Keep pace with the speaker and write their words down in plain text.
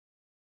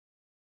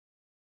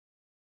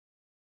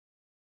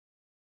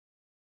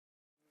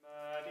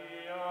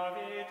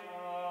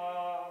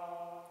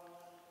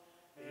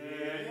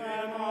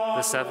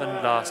the 7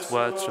 last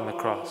words from the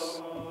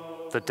cross,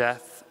 the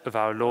death of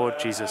our Lord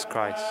Jesus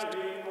Christ.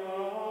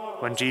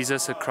 When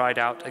Jesus had cried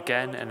out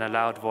again in a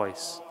loud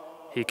voice,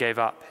 he gave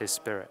up his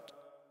spirit.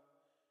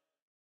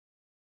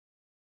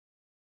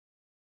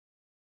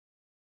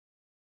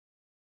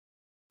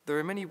 There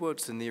are many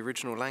words in the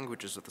original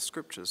languages of the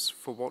scriptures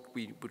for what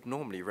we would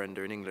normally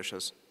render in English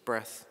as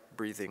breath,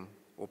 breathing,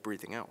 or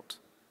breathing out.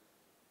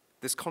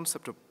 This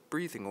concept of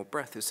breathing or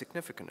breath is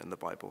significant in the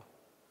Bible.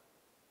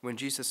 When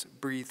Jesus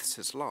breathes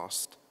his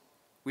last,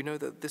 we know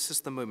that this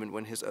is the moment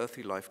when his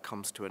earthly life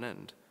comes to an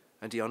end,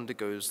 and he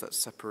undergoes that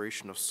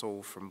separation of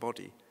soul from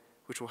body,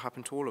 which will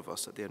happen to all of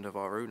us at the end of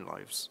our own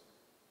lives.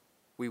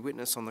 We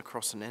witness on the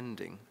cross an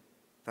ending,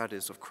 that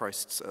is, of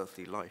Christ's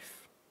earthly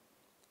life.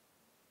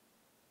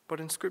 But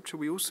in Scripture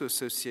we also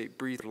associate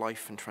breathed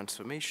life and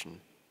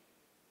transformation.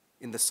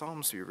 In the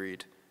Psalms we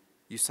read,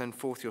 "You send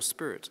forth your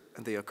Spirit,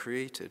 and they are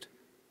created."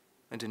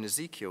 And in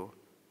Ezekiel,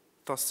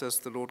 "Thus says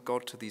the Lord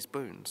God to these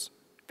bones,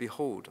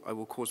 Behold, I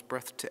will cause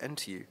breath to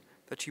enter you,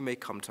 that you may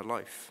come to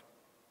life."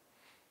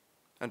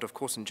 And of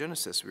course in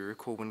Genesis we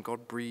recall when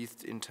God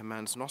breathed into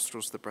man's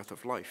nostrils the breath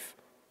of life,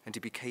 and he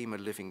became a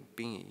living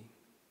being.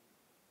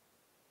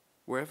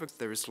 Wherever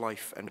there is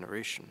life and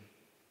generation.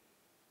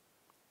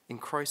 In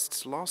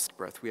Christ's last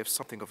breath we have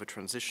something of a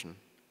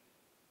transition.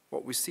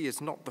 What we see is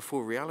not the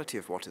full reality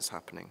of what is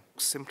happening,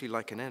 simply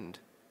like an end,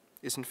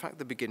 is in fact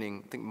the beginning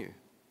of something new.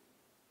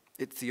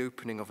 It's the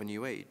opening of a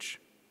new age.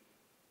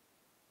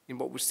 In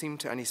what would seem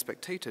to any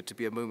spectator to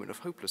be a moment of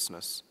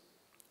hopelessness,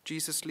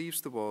 Jesus leaves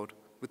the world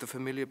with the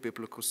familiar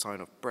biblical sign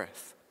of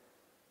breath,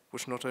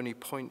 which not only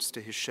points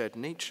to his shared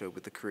nature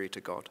with the Creator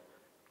God,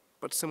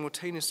 but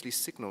simultaneously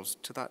signals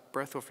to that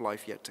breath of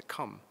life yet to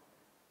come,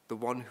 the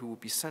one who will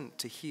be sent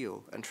to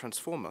heal and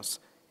transform us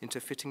into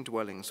fitting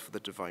dwellings for the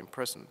divine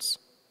presence,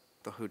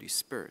 the Holy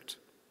Spirit.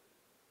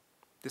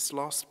 This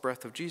last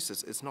breath of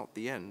Jesus is not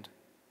the end,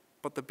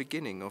 but the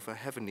beginning of a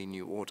heavenly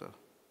new order.